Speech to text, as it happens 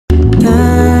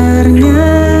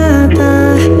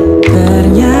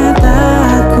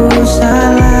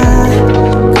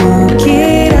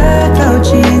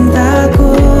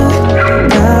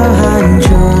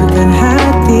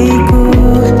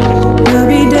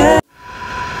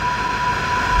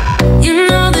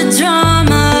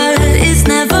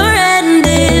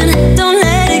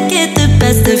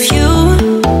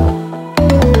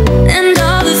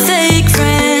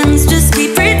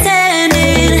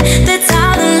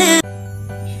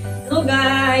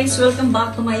guys! Welcome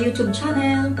back to my YouTube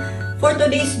channel. For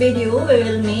today's video, we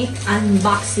will make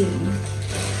unboxing.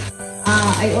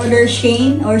 I ordered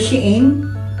Shein.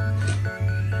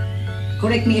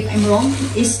 Correct me if I'm wrong.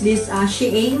 Is this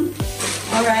Shein?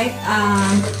 Alright.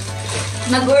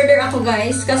 Nag-order ako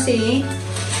guys kasi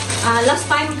last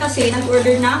time kasi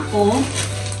nag-order na ako.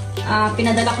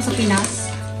 Pinadala ko sa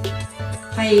Pinas.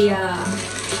 Kay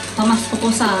pamasko ko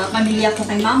sa pamilya ko,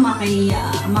 kay mama, kay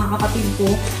mga kapatid ko.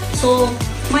 So,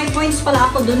 may points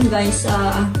pala ako dun guys.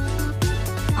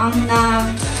 Ang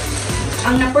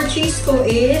na-purchase ko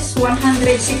is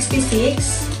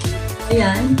 166.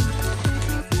 Ayan.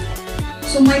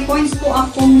 So, may points po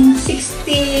akong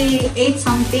 68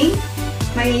 something.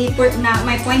 May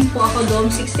points po ako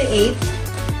doon, 68.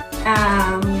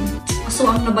 So,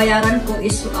 ang nabayaran ko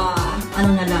is,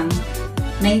 ano na lang,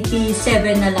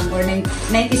 97 na lang or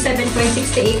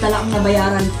 97.68 na lang ang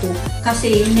nabayaran ko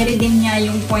kasi niredeem niya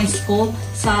yung points ko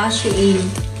sa Shein.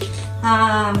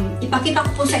 Ipakita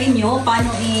ko po sa inyo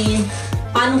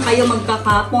paano kayo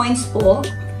magkaka-points po.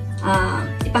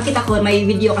 Ipakita ko, may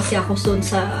video kasi ako soon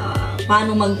sa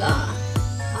paano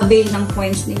mag-avail ng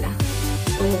points nila.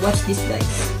 So watch this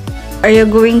guys. Are you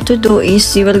going to do is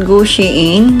you will go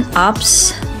Shein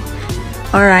apps.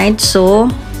 Alright, so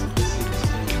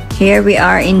here we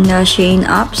are in the Shein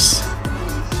apps.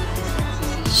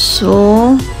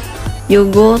 So you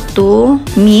go to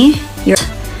me,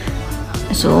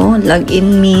 so log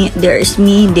in me, there is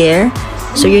me there,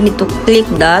 so you need to click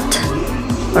that.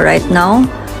 Alright, now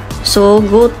so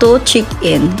go to check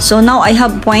in. So now I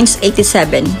have points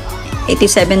 $87.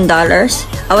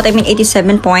 What I mean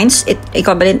 87 points, it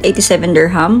equivalent 87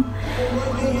 dirham.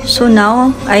 So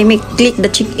now I click the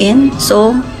check in.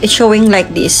 So it's showing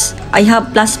like this. I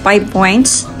have plus 5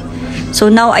 points. So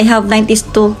now I have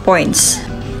 92 points.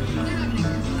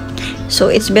 So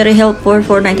it's very helpful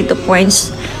for 92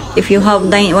 points. If you have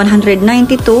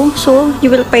 192, so you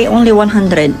will pay only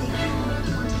 100.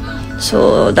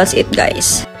 So that's it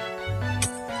guys.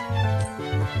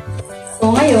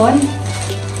 So ngayon,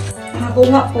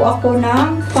 nakakuha po ako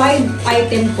ng 5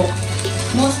 item po.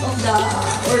 Most of the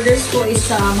orders ko is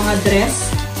mga dress.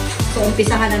 So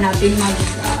umpisahan na natin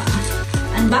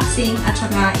unboxing at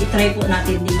saka i-try po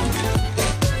natin din.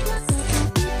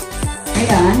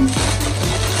 Ayan.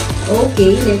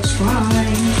 Okay, let's try.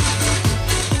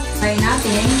 Try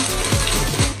natin.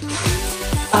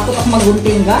 Takot ako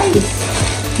magunting guys.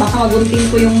 Baka magunting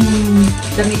ko yung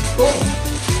damit ko.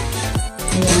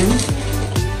 Ayan.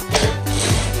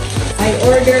 I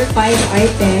ordered 5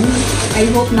 items. I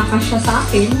hope nakasya sa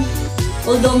akin.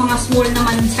 Although mga small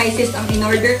naman sizes ang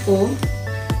in-order ko.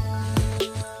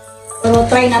 So,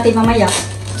 try natin mamaya.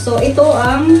 So, ito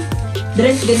ang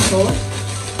dress din ko.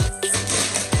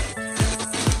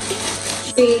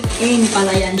 Shein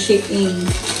pala yan. Shein.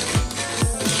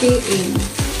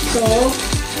 So,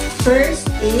 first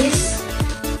is,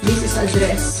 this is a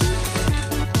dress.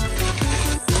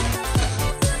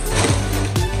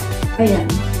 Ayan.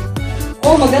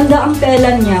 Oh, maganda ang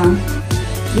tela niya.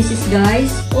 This is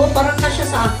guys. Oh, parang kasya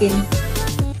sa akin.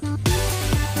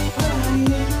 Ay,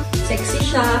 sexy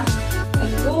siya.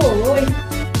 Agoy.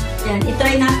 Yan,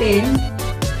 itry natin.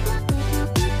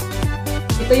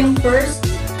 Ito yung first.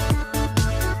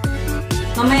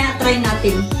 Mamaya try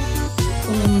natin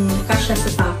kung kasya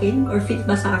sa akin or fit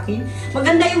ba sa akin.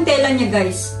 Maganda yung tela niya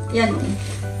guys. Yan oh.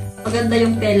 Maganda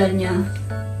yung tela niya.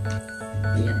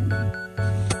 Yan.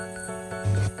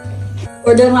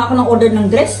 Order nga ako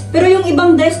ng dress. Pero yung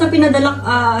ibang dress na pinadala,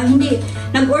 hindi.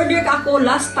 Nag-order ako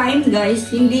last time guys.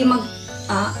 Hindi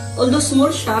although small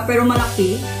siya, pero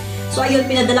malaki. So ayun,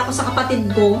 pinadala ko sa kapatid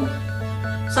ko.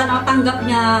 Sana matanggap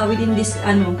niya within this,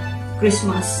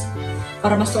 Christmas.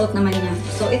 Para masuot naman niya.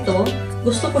 So ito,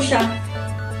 gusto ko siya.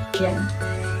 Yan.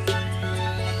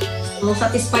 So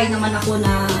satisfied naman ako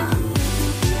na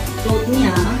cloth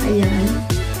niya. Ayan.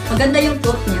 Maganda yung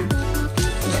cloth niya.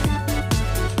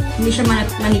 Hindi siya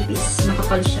manipis,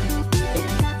 makapal siya.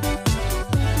 Ayan.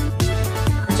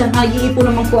 At saka nag-iipon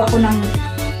naman po ako ng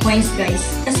points guys.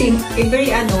 Kasi every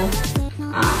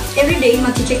day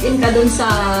mag-check in ka dun sa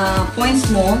points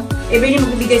mo. Every day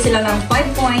magbibigay sila ng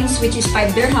 5 points which is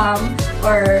 5 dirham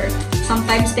or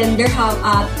sometimes 10 dirham,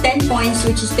 10 points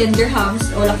which is 10 dirhams.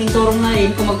 O laking turong na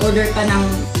rin kung mag-order ka ng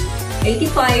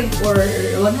 85 or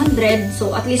 100.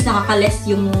 So at least nakaka-less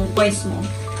yung points mo.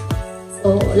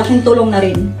 So, laking tulong na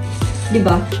rin.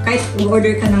 Diba? Kahit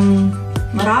mag-order ka ng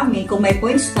marami, kung may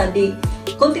points ka, di,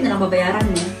 konti na lang babayaran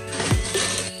mo.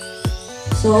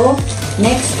 So,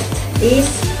 next is,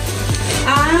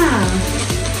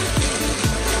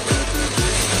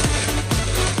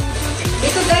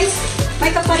 ito guys, may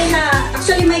kaparin na,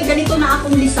 actually may ganito na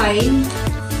akong design.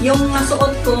 Yung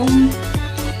nasuot kong,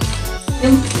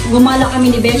 yung gumala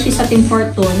kami ni Beshi sa Tim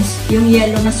Hortons, yung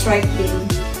yellow na stripe din.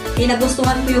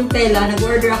 Nagustuhan ko yung tela,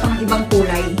 nag-order ako ng ibang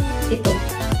kulay. Ito.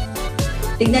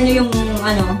 Tignan nyo yung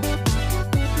ano.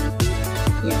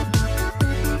 Yan.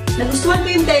 Nagustuhan ko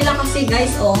yung tela kasi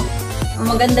guys, oh,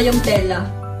 maganda yung tela.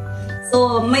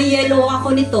 So, may yellow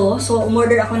ako nito. So,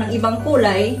 umorder ako ng ibang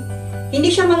kulay.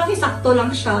 Hindi siya malaki, sakto lang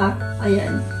siya.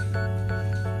 Ayan.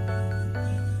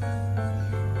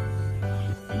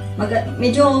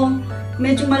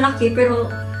 Medyo malaki, pero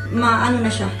maano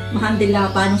na siya. Ma-handle na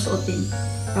paano suotin.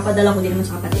 Papadala ko din naman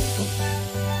sa kapatid ko.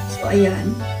 So,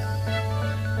 ayan.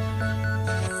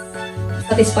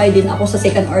 Satisfied din ako sa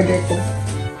second order ko.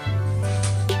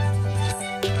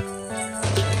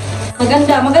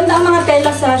 Maganda ang mga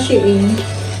tela sa Shein.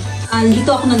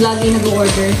 Dito ako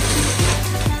nag-order.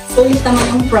 Sulit naman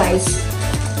yung price.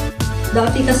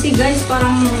 Dati kasi guys,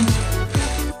 parang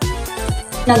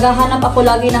naghahanap ako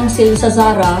lagi ng sale sa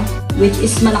Zara, which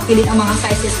is malaki din ang mga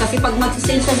sizes. Kasi pag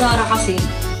mag-sale sa Zara kasi,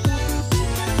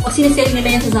 pag sinisale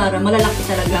nila yan sa Zara, malalaki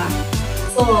talaga.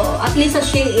 So, at least sa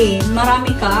Shein,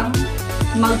 marami kang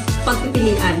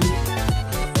pagpipilian.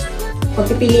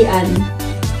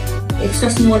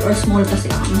 Extra small or small kasi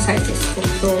ang sizes ko.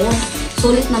 So,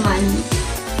 sulit naman.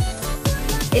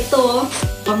 Ito,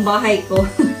 pangbahay ko.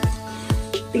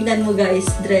 Tingnan mo guys,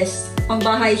 dress.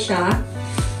 Pangbahay siya.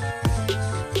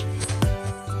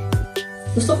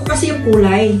 Gusto ko kasi yung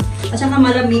kulay. At saka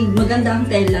malamig, maganda ang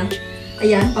tela.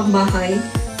 Ayan, pangbahay.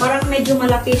 Parang medyo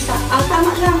malaki sa... tama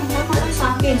lang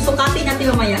sa akin. Sukatin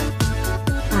natin mamaya.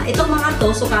 Itong mga to,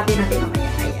 sukatin natin mamaya.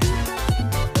 Ayan.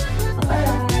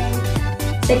 Alright.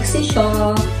 Sexy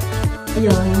siya.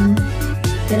 Ayan.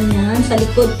 Ganyan. Sa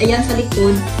likod. Ayan, sa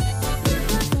likod.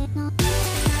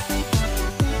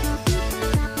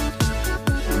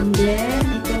 And then,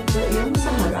 ito po yung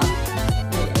sa harap.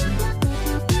 Ayan.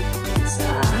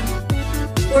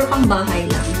 For pangbahay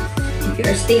lang. If you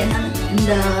are staying in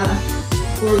the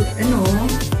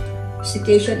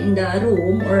situation in the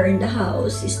room or in the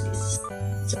house, is this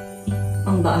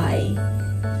pangbahay.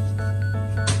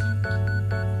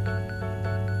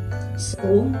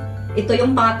 So, ito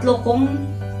yung pangatlo kong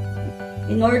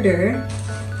in-order.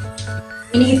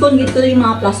 Iniipon ko yung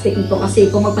mga plastic nito kasi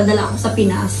kung magpadala ako sa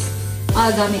Pinas,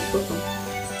 gamit ko to.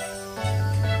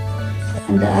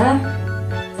 And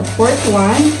the fourth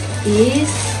one is,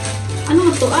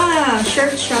 ano to?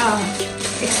 Shirt siya.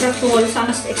 Extra tall. Sana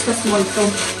extra small to.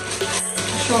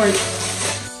 Short.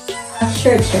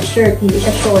 Shirt siya. Shirt. Hindi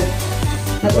siya short.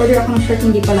 Nag-order ako ng shirt.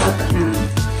 Hindi pala ata na.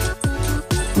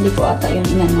 Hindi ko ata yung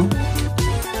inano.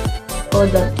 So,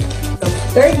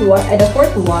 the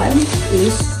fourth one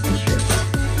is a shirt.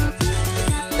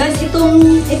 Guys,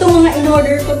 itong mga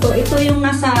in-order ko to, ito yung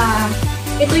nasa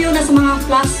mga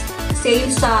flash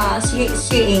sale sa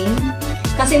Shein.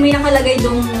 Kasi may nakalagay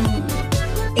dong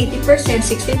 80%,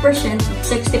 60%,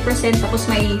 60%, tapos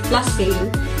may flash sale.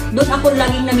 Doon ako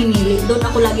laging namimili. Doon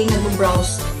ako laging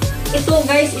nag-browse. Ito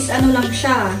guys is ano lang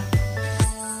siya.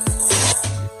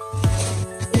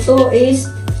 Ito is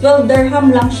 12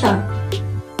 dirham lang siya.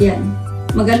 Yan.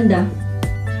 Maganda.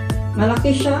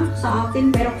 Malaki siya sa akin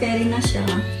pero carry na siya.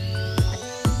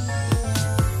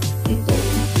 Ito.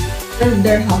 12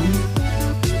 dirham.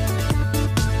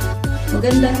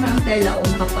 Maganda naman ang tela o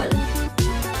kapal.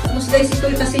 Tapos guys,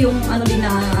 ito kasi yung ano din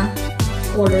na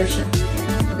color siya.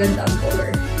 Yan. Maganda ang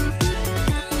color.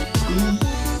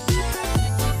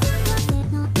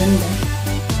 Ganda.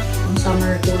 Ang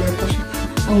summer color pa siya.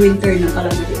 Ang winter na pala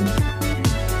na din.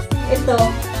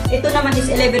 Ito naman is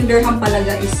 11 dirham pala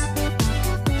guys.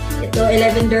 Ito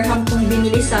 11 dirham kung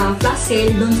binili sa flash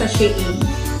sale doon sa Shein.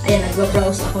 Ayan,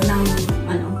 nagwa-browse ako ng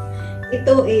ano.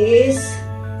 Ito is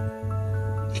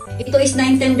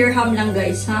 19 dirham lang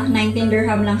guys, ha? 19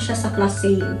 dirham lang siya sa flash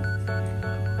sale.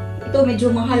 Ito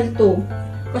medyo mahal to.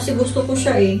 Kasi gusto ko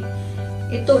siya eh.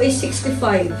 Ito is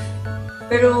 65.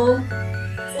 Pero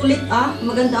ulit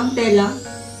maganda ang tela.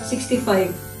 65.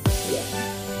 Yeah.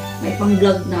 May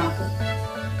pang-vlog na ako.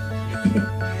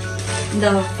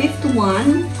 The fifth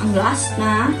one, ang last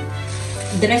na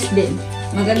dress din.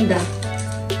 Maganda.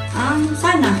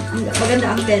 Sana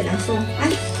maganda ang tela. So,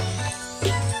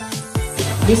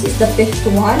 this is the fifth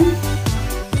one.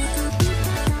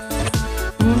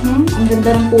 Ang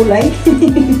ganda ng kulay.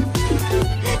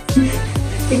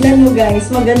 Tignan mo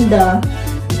guys, maganda.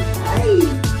 Ay!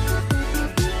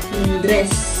 Yung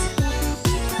dress.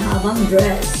 Habang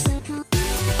dress.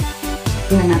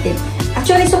 Tingnan natin.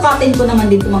 Actually, sukatin ko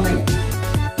naman dito mamaya.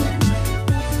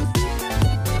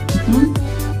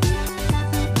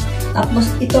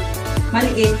 Tapos ito,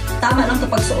 maliit. Tama lang ito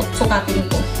pag sukatin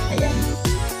ko. Ayan.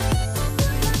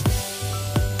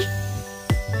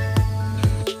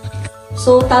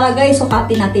 So, talaga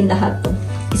sukatin natin lahat to.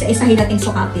 Isa-isahin natin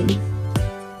sukatin.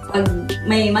 Pag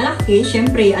may malaki,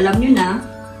 syempre, alam nyo na,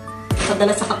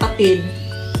 padala sa kapatid,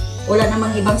 wala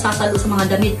namang ibang sasalo sa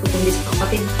mga damit ko kundi sa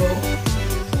kapatid ko.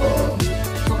 So,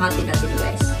 sukatin natin,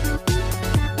 guys.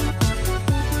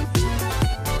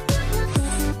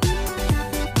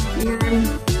 Ayan.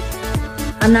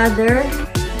 Another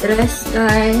dress,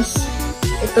 guys.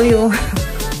 Ito yung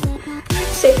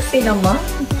sexy naman.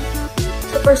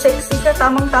 Super sexy siya.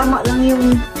 Tamang-tama lang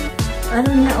yung ano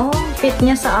niya, fit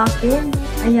niya sa akin.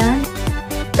 Ayan.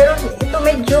 Pero ito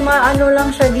medyo maano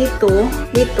lang siya dito.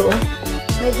 Dito.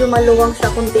 Medyo maluwang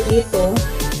siya kunti dito.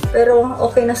 Pero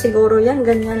okay na siguro yan.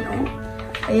 Ganyan,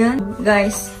 Ayan.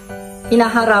 Guys,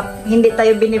 hinaharap. Hindi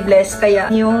tayo binibless. Kaya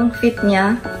yung fit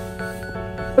niya,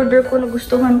 order ko,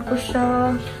 nagustuhan ko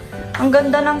siya. Ang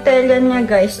ganda ng tela niya,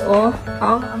 guys.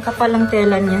 Ang kapal ng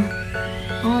tela niya.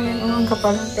 Ayan, ang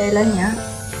kapal ng tela niya.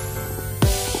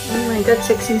 Oh my God,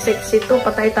 sexy to.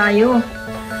 Patay tayo.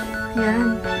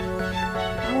 Ayan.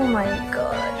 Oh my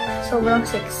God. Sobrang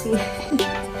sexy.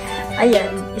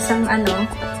 Ayan, isang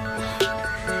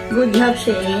good job,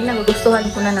 Shane. Nagugustuhan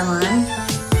ko na naman.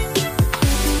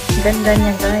 Ganda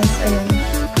niya, guys. Ayan.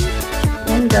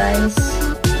 Ayan, guys.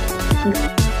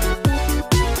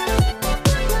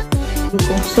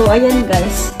 So, ayan,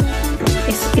 guys.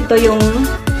 Ito yung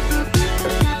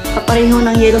kapareho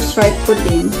ng yellow stripe ko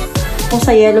din. Kung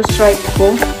sa yellow stripe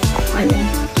ko, ayan,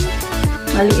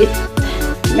 maliit.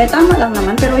 May tama lang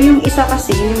naman, pero yung isa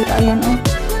kasi, ayan,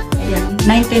 ayan,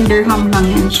 19 dirham lang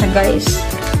yan siya, guys.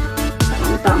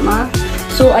 Tama.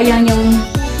 So, ayan yung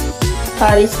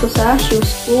pares ko sa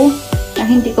shoes ko, na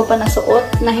hindi ko pa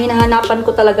nasuot, na hinahanapan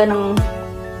ko talaga ng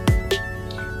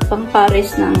pang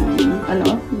pares ng,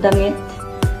 damit.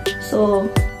 So,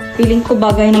 feeling ko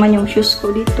bagay naman yung shoes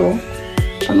ko dito,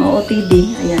 pang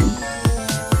OOTD, ayan.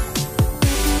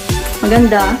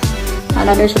 Maganda.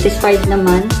 Another satisfied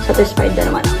naman. Satisfied na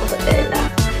naman ako sa tela.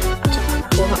 At saka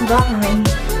nakuha ang bahay.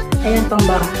 Ayan pang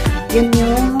bahay. Yun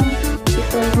yung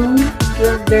ito yung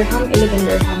 12 dirham, 11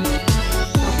 dirham.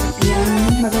 Tapos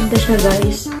yan. Maganda siya,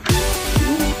 guys.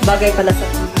 Bagay pala sa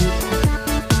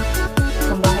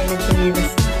pang bahay ng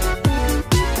chinelas.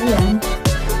 Ayan.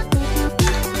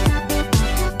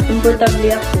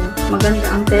 Comfortable ako. Maganda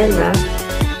ang tela.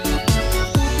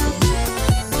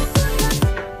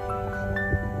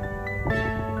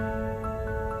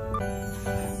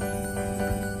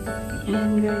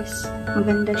 Ayan, guys.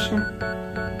 Maganda siya.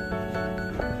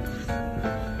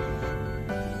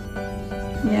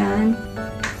 Ayan.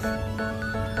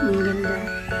 Ang ganda.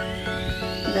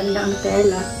 Maganda ang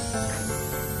tela.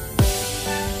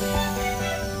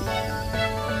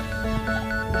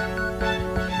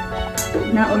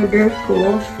 Na-order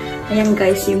ko. Ayan,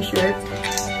 guys, yung shirt.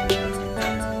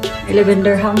 11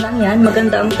 dirham lang yan.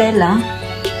 Maganda ang tela.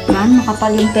 Ayan,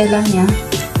 makapal yung tela niya.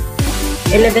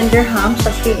 11 dirham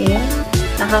sa Shein.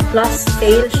 Naka-plus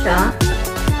sale siya.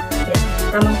 Ayan.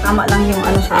 Tamang-tama lang yung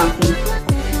sa akin.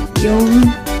 Yung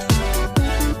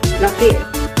laki.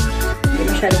 Hindi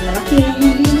masyadong malaki.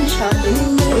 Hindi masyadong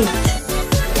maliit.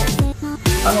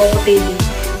 Pang-OOTD.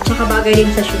 Tsaka bagay din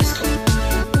sa shoes ko.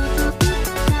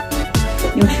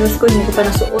 Yung shoes ko, hindi ko pa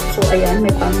nasuot. So, ayan.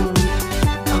 May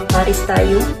pang-paris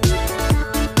tayo.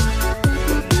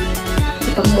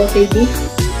 Pang-OOTD.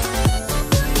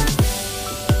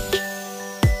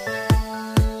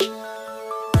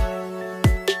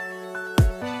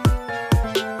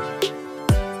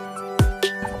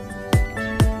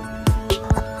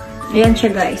 Ayan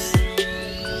siya, guys.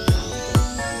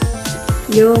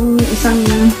 Yung isang,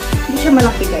 hindi siya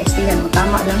malaki, guys. Tingnan mo,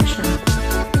 tama lang siya.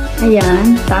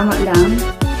 Ayan, tama lang.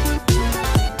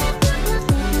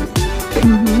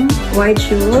 White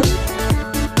shoes.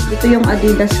 Ito yung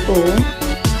Adidas ko.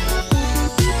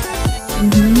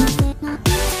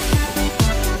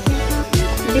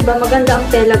 Diba, maganda ang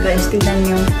tela, guys. Tingnan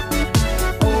nyo.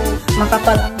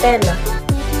 Makapal ang tela.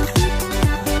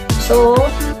 So,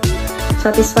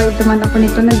 satisfied naman ako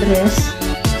nito na dress.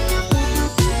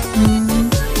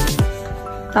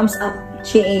 Thumbs up,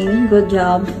 Shein. Good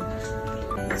job.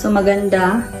 So,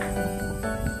 maganda.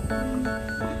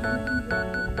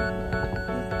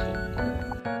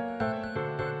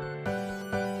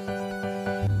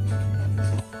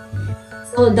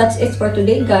 So, that's it for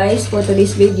today, guys. For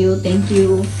today's video. Thank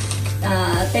you.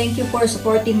 Thank you for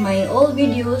supporting my all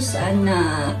videos. And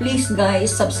please,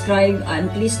 guys, subscribe. And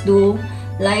please do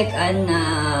like and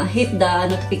hit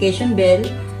the notification bell.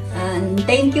 And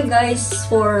thank you, guys,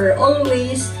 for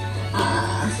always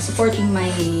supporting my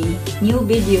new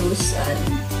videos.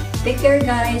 Take care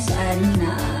guys,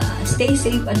 and stay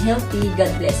safe and healthy.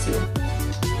 God bless you.